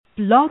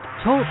Blog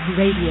Talk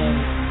Radio.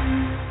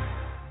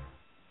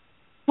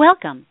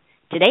 Welcome.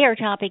 Today our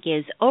topic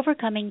is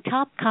overcoming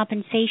top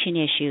compensation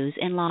issues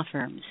in law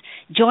firms.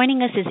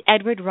 Joining us is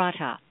Edward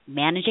Rataj,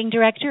 Managing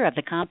Director of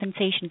the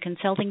Compensation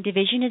Consulting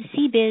Division of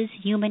CBIZ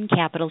Human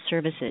Capital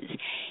Services.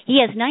 He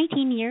has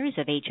 19 years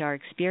of HR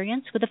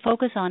experience with a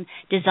focus on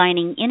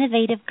designing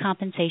innovative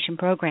compensation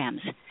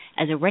programs.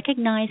 As a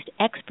recognized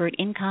expert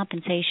in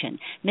compensation,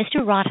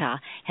 Mr. Rataj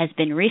has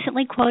been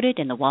recently quoted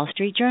in the Wall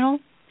Street Journal,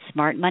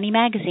 Smart Money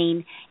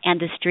Magazine,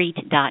 and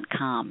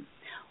TheStreet.com.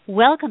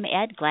 Welcome,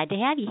 Ed. Glad to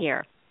have you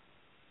here.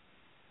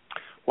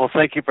 Well,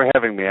 thank you for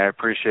having me. I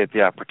appreciate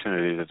the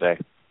opportunity today.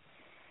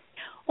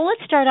 Well,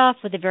 let's start off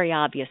with a very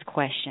obvious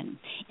question.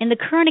 In the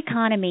current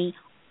economy,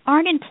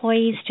 aren't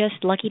employees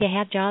just lucky to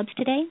have jobs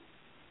today?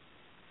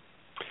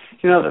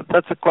 You know,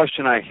 that's a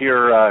question I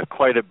hear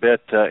quite a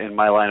bit in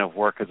my line of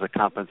work as a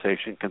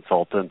compensation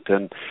consultant.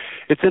 And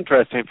it's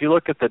interesting. If you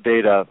look at the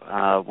data,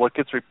 what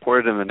gets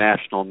reported in the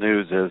national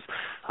news is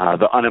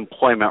the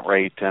unemployment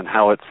rate and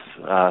how it's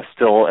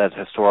still at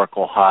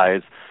historical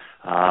highs.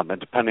 And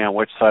depending on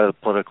which side of the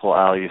political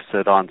aisle you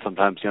sit on,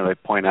 sometimes, they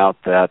point out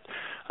that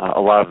a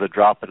lot of the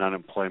drop in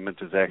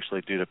unemployment is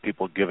actually due to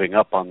people giving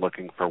up on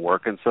looking for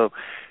work. And so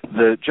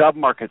the job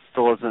market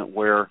still isn't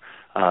where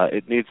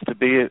it needs to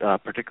be,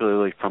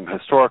 particularly from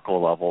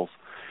historical levels.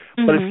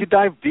 Mm-hmm. But if you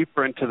dive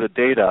deeper into the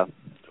data,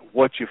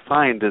 what you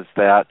find is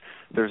that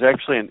there's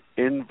actually an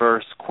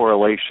inverse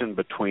correlation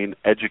between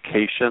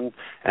education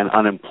and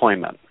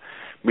unemployment,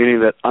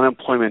 meaning that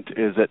unemployment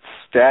is at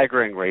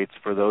staggering rates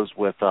for those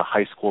with a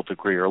high school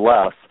degree or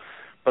less.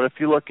 But if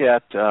you look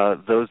at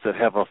those that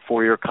have a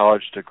four-year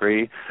college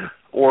degree,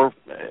 or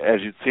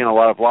as you'd see in a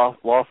lot of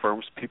law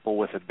firms, people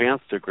with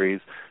advanced degrees,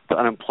 the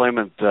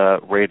unemployment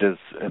rate is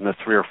in the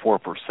 3 or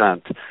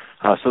 4%.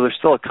 So there's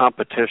still a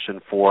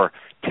competition for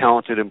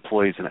talented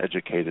employees and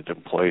educated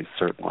employees,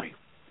 certainly.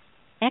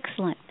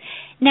 Excellent.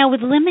 Now,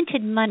 with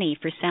limited money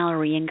for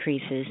salary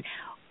increases,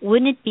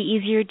 wouldn't it be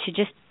easier to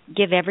just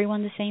give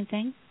everyone the same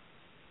thing?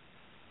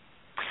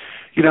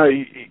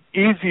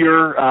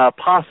 Easier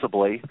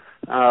possibly,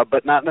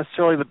 but not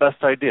necessarily the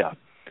best idea.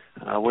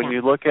 When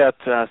you look at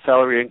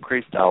salary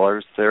increase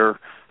dollars, they're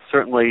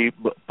certainly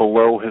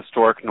below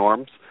historic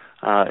norms,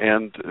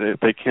 and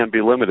they can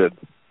be limited.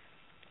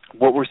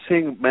 What we're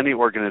seeing many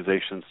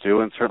organizations do,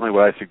 and certainly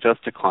what I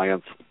suggest to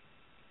clients,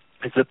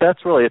 is that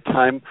that's really a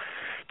time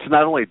to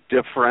not only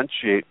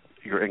differentiate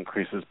your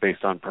increases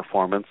based on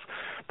performance,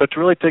 but to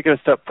really take it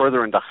a step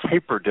further and to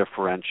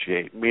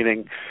hyper-differentiate,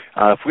 meaning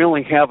if we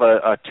only have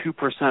a 2%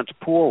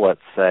 pool,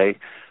 let's say,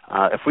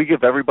 if we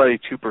give everybody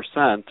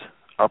 2%,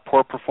 our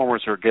poor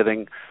performers are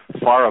getting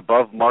far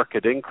above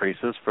market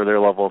increases for their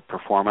level of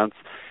performance,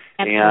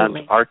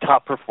 Absolutely. And our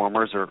top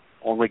performers are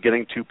only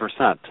getting 2%.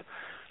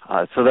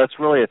 So that's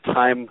really a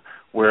time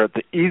where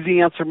the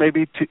easy answer may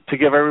be to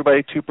give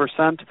everybody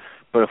 2%,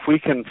 but if we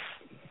can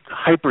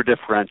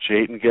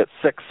hyper-differentiate and get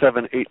 6,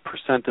 7,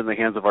 8% in the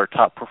hands of our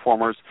top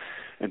performers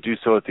and do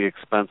so at the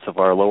expense of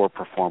our lower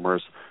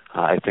performers,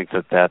 I think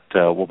that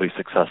will be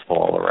successful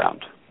all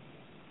around.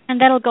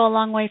 And that'll go a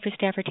long way for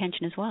staff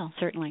retention as well,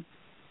 certainly.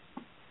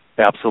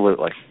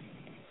 Absolutely.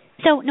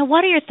 So now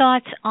what are your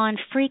thoughts on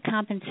free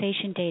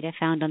compensation data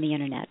found on the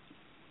Internet?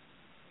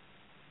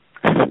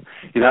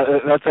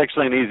 That's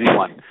actually an easy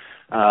one.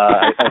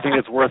 I think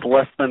it's worth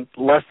less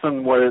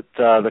than what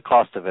the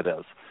cost of it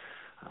is.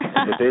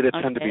 The data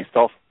tend to be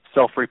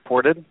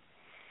self-reported,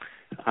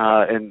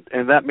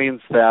 and that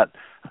means that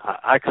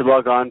I could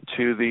log on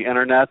to the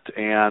Internet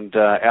and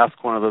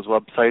ask one of those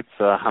websites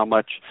how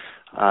much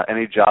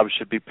any job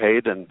should be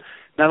paid, and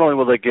not only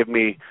will they give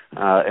me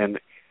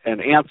an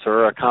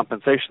answer, a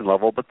compensation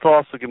level, but they'll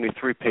also give me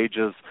 3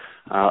 pages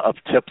of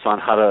tips on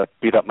how to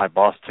beat up my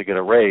boss to get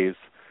a raise.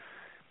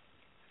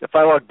 If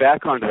I log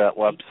back onto that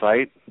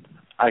website,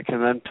 I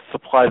can then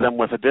supply them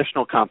with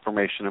additional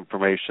confirmation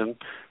information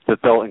that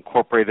they'll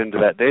incorporate into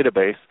that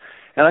database,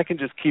 and I can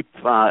just keep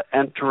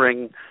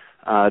entering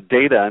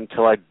data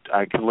until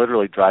I can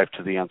literally drive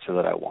to the answer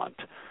that I want.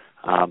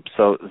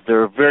 So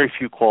there are very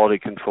few quality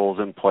controls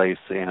in place,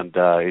 and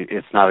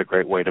it's not a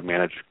great way to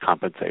manage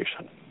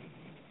compensation.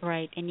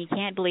 Right, and you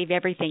can't believe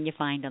everything you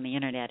find on the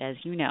Internet, as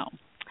you know.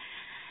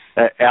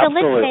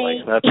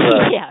 Absolutely. So let's say,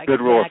 That's a good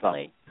rule of thumb.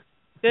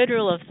 Good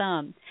rule of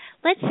thumb.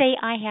 Let's say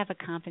I have a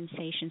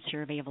compensation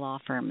survey of law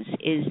firms.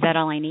 Is that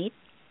all I need?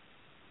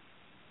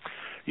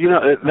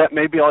 That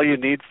may be all you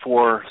need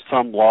for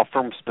some law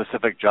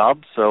firm-specific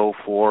jobs. So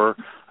for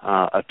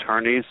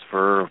attorneys,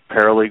 for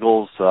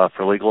paralegals,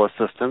 for legal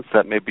assistants,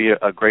 that may be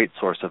a great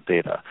source of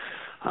data.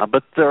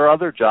 But there are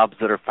other jobs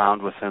that are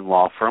found within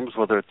law firms,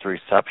 whether it's a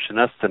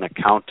receptionist, an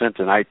accountant,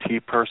 an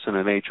IT person,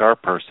 an HR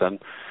person,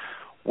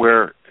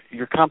 where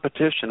your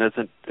competition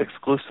isn't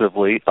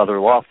exclusively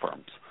other law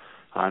firms.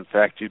 In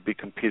fact, you'd be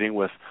competing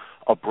with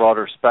a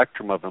broader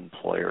spectrum of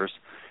employers.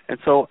 And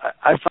so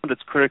I found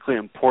it's critically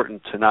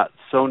important to not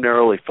so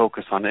narrowly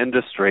focus on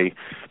industry,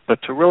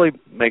 but to really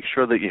make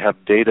sure that you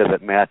have data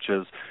that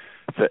matches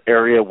the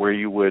area where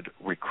you would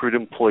recruit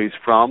employees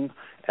from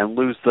and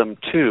lose them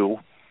to,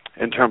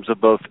 in terms of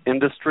both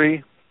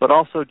industry, but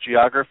also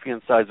geography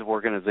and size of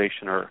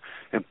organization are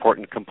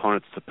important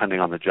components depending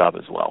on the job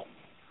as well.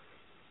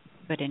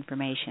 Good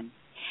information.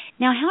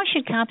 Now, how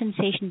should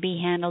compensation be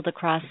handled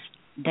across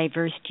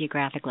diverse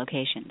geographic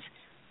locations?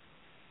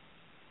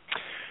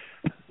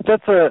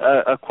 That's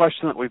a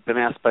question that we've been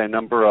asked by a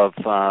number of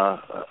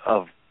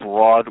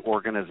broad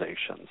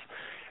organizations.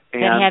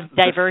 That have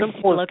diverse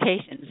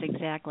locations,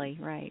 exactly,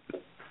 right.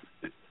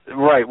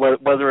 Right,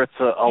 whether it's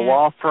a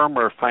law firm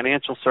or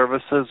financial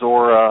services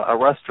or a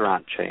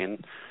restaurant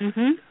chain,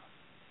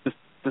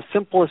 the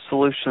simplest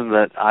solution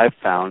that I've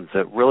found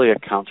that really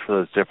accounts for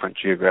those different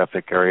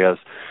geographic areas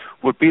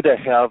would be to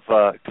have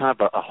kind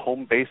of a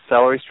home-based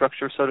salary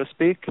structure, so to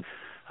speak,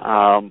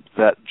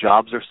 that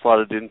jobs are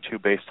slotted into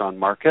based on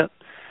market.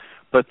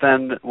 But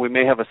then we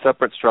may have a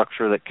separate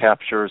structure that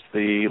captures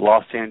the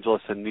Los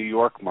Angeles and New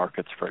York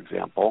markets, for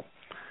example.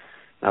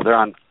 Now, they're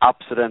on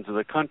opposite ends of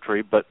the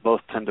country, but both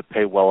tend to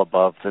pay well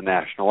above the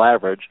national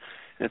average.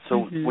 And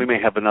so we may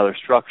have another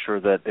structure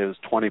that is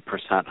 20%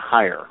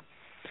 higher.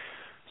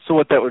 So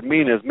what that would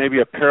mean is maybe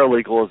a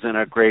paralegal is in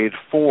a grade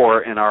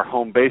 4 in our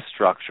home-based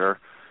structure.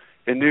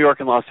 In New York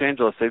and Los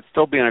Angeles, they'd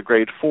still be in a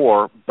grade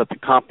 4, but the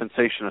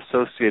compensation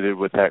associated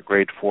with that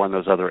grade 4 in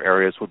those other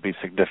areas would be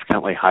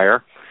significantly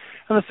higher.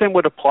 And the same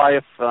would apply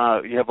if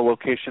you have a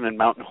location in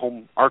Mountain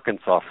Home,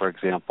 Arkansas, for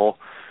example,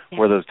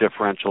 where those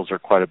differentials are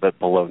quite a bit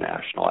below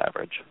national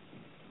average.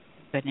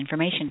 Good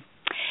information.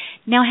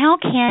 Now, how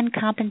can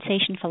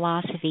compensation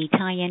philosophy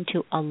tie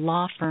into a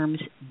law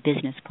firm's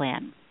business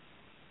plan?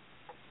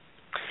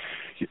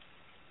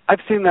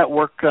 I've seen that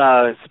work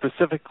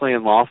specifically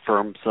in law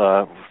firms,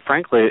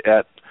 frankly,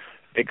 at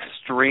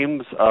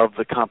extremes of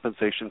the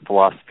compensation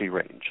philosophy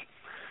range.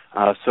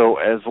 So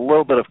as a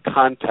little bit of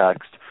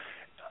context,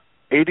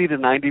 80 to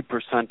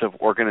 90% of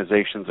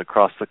organizations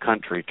across the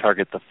country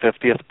target the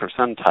 50th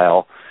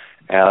percentile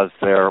as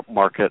their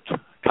market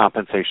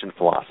compensation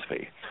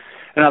philosophy.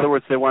 In other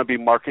words, they want to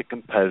be market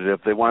competitive.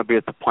 They want to be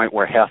at the point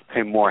where half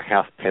pay more,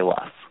 half pay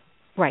less.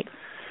 Right.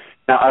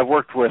 Now, I've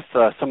worked with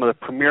some of the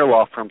premier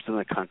law firms in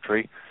the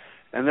country,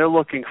 and they're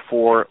looking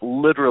for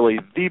literally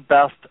the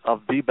best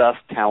of the best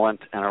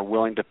talent and are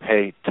willing to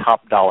pay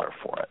top dollar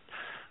for it.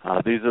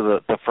 These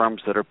are the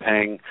firms that are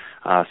paying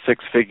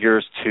six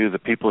figures to the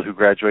people who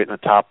graduate in the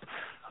top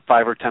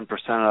 5 or 10%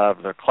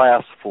 of their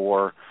class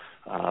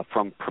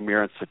from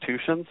premier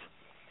institutions.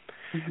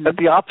 At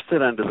the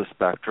opposite end of the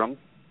spectrum,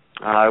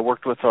 I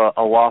worked with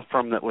a law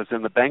firm that was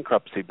in the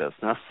bankruptcy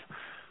business.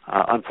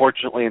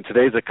 Unfortunately, in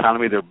today's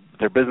economy,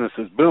 their business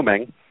is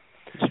booming.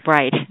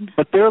 Right.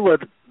 But they're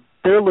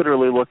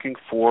literally looking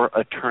for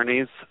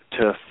attorneys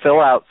to fill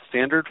out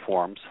standard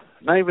forms,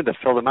 not even to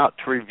fill them out,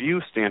 to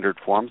review standard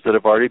forms that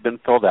have already been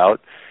filled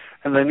out,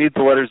 and they need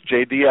the letters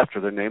JD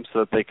after their name so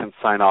that they can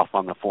sign off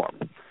on the form.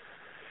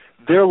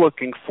 They're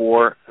looking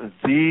for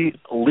the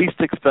least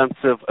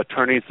expensive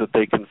attorneys that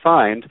they can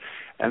find,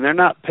 and they're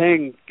not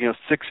paying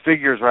six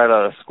figures right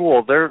out of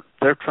school. They're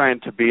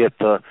trying to be at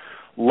the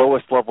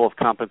lowest level of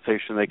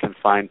compensation they can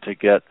find to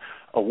get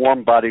a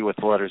warm body with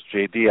the letters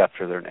JD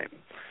after their name.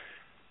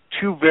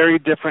 Two very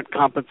different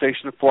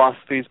compensation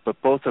philosophies, but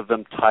both of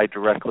them tie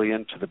directly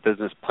into the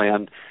business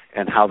plan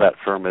and how that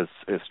firm is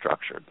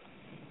structured.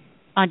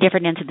 On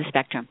different ends of the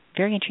spectrum.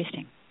 Very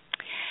interesting.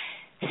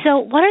 So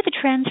what are the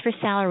trends for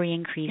salary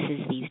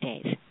increases these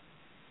days?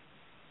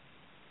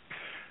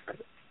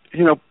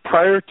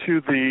 Prior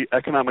to the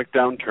economic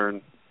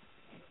downturn,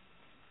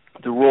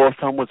 the rule of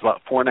thumb was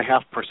about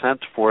 4.5%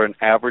 for an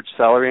average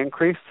salary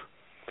increase.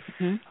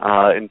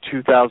 In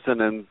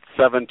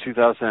 2007,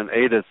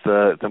 2008, as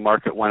the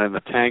market went in the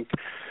tank,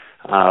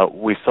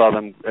 we saw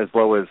them as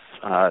low as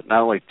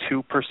not only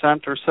 2%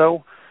 or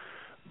so,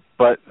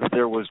 but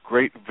there was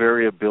great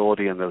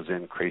variability in those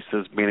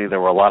increases, meaning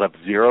there were a lot of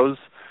zero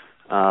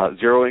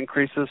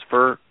increases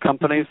for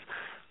companies.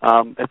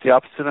 At the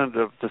opposite end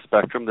of the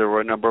spectrum, there were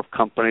a number of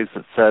companies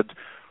that said,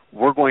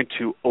 we're going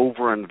to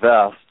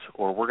overinvest,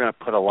 or we're going to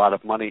put a lot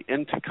of money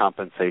into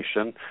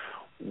compensation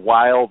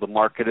while the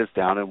market is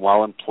down and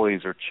while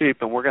employees are cheap,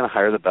 and we're going to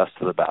hire the best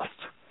of the best.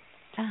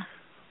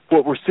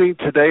 What we're seeing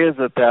today is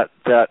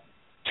that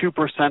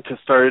 2% has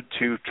started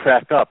to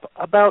track up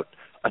about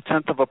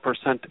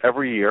 0.1%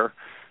 every year.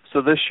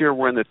 So this year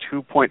we're in the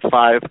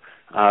 2.5,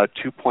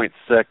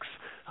 2.6.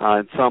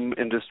 In some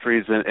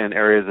industries and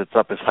areas, it's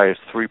up as high as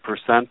 3%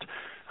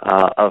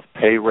 of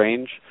pay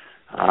range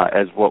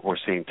as what we're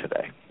seeing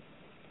today.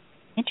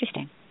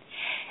 Interesting.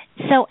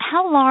 So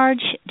how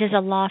large does a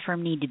law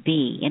firm need to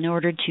be in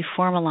order to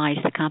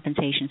formalize the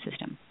compensation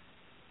system?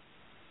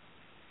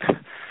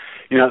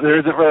 There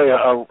isn't really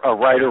a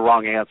right or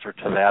wrong answer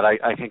to that.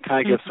 I can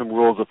kind of give some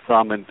rules of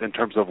thumb in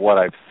terms of what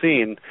I've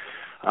seen.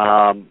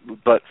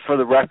 But for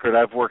the record,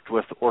 I've worked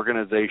with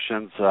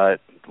organizations, it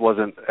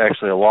wasn't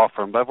actually a law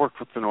firm, but I've worked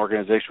with an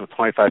organization with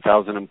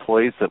 25,000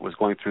 employees that was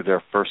going through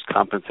their first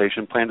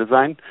compensation plan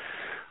design,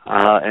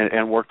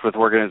 and worked with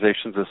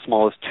organizations as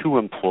small as 2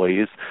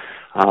 employees.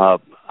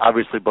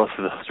 Obviously, both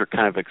of those are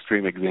kind of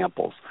extreme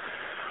examples.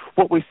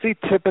 What we see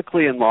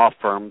typically in law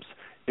firms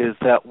is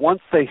that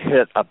once they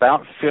hit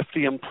about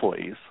 50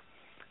 employees,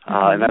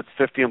 and that's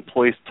 50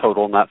 employees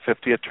total, not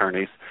 50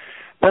 attorneys,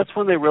 that's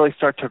when they really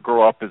start to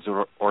grow up as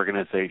an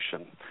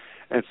organization.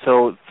 And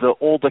so the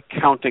old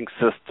accounting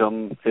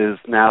system is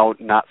now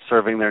not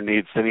serving their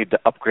needs. They need to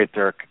upgrade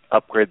their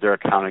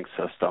accounting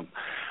system.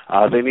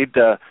 They need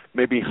to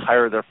maybe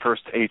hire their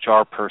first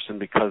HR person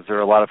because there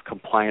are a lot of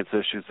compliance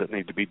issues that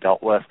need to be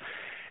dealt with.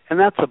 And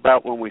that's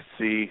about when we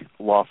see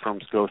law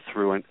firms go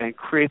through and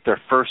create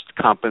their first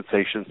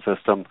compensation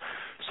system.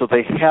 So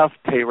they have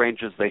pay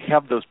ranges, they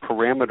have those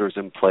parameters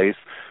in place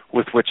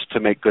with which to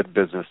make good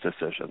business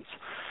decisions.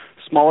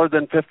 Smaller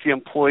than 50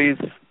 employees,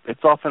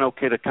 it's often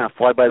okay to kind of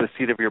fly by the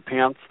seat of your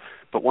pants,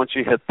 but once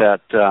you hit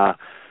that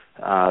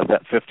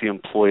 50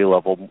 employee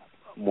level,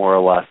 more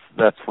or less,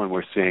 that's when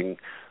we're seeing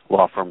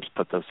law firms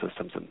put those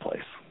systems in place.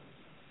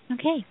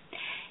 Okay.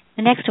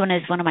 The next one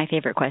is one of my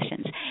favorite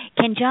questions.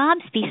 Can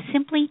jobs be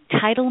simply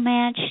title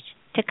matched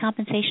to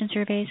compensation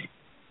surveys?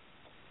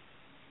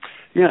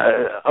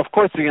 Yeah, of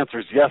course the answer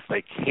is yes,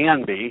 they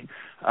can be.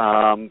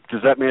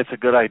 Does that mean it's a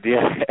good idea?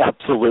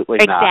 Absolutely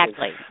not.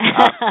 Exactly.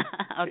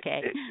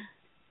 Okay.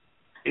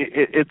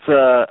 It's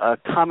a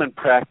common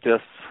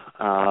practice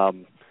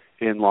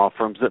in law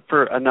firms that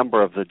for a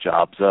number of the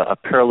jobs, a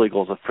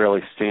paralegal is a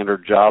fairly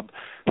standard job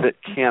that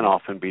can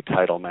often be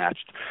title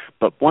matched.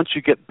 But once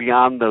you get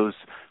beyond those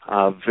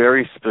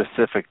very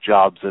specific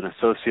jobs, an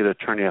associate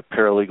attorney, a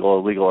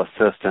paralegal, a legal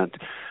assistant,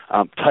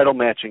 title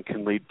matching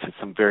can lead to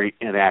some very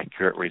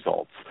inaccurate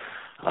results.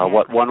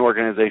 What one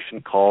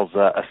organization calls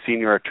a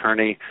senior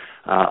attorney,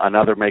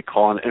 another may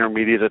call an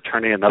intermediate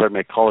attorney, another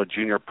may call a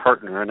junior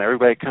partner, and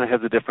everybody kind of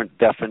has a different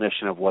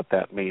definition of what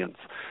that means.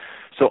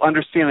 So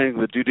understanding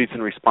the duties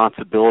and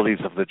responsibilities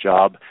of the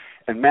job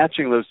and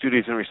matching those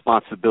duties and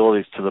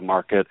responsibilities to the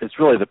market is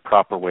really the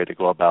proper way to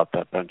go about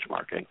that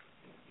benchmarking.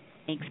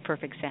 Makes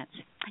perfect sense.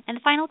 And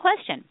the final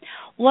question,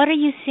 what are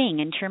you seeing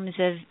in terms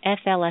of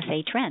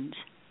FLSA trends?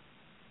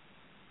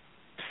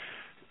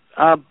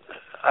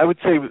 I would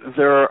say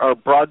there are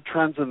broad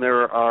trends and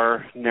there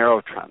are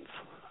narrow trends.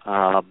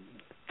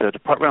 The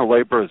Department of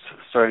Labor is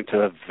starting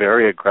to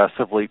very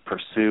aggressively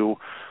pursue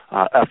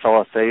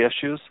FLSA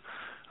issues.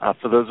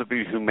 For those of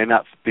you who may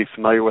not be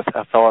familiar with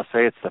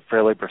FLSA, it's the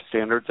Fair Labor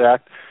Standards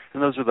Act,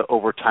 and those are the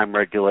overtime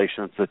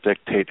regulations that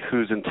dictate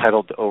who's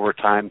entitled to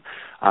overtime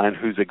and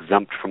who's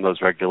exempt from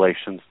those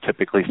regulations,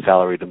 typically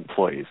salaried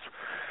employees.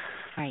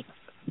 Right.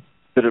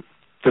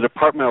 The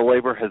Department of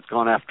Labor has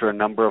gone after a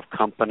number of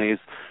companies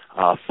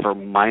for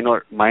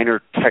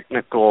minor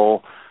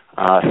technical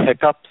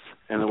hiccups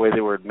in the way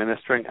they were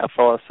administering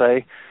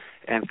FLSA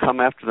and come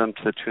after them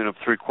to the tune of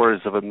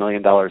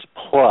 $750,000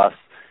 plus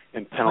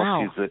in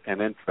penalties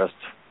and interest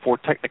for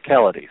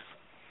technicalities.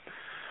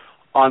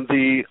 On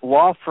the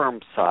law firm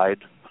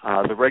side,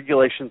 the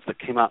regulations that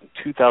came out in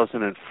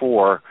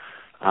 2004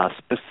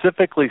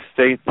 specifically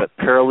state that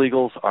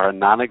paralegals are a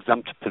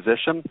non-exempt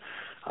position.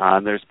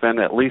 And there's been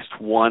at least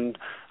one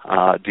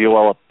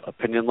DOL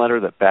opinion letter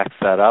that backs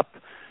that up.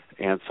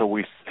 And so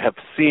we have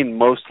seen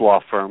most law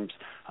firms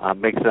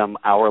make them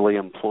hourly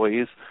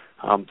employees.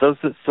 Those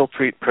that still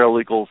treat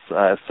paralegals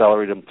as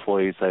salaried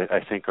employees, I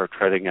think, are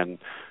treading in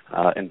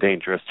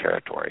dangerous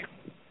territory.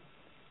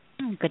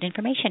 Good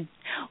information.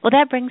 Well,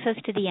 that brings us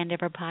to the end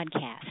of our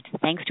podcast.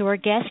 Thanks to our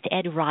guest,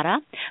 Ed Rataj,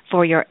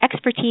 for your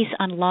expertise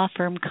on law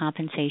firm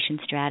compensation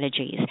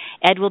strategies.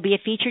 Ed will be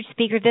a featured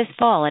speaker this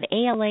fall at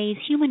ALA's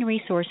Human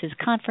Resources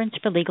Conference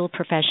for Legal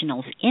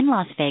Professionals in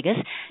Las Vegas,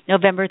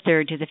 November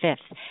 3rd to the 5th.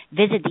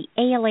 Visit the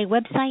ALA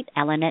website,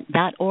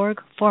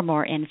 alanet.org, for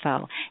more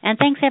info. And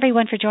thanks,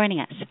 everyone, for joining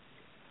us.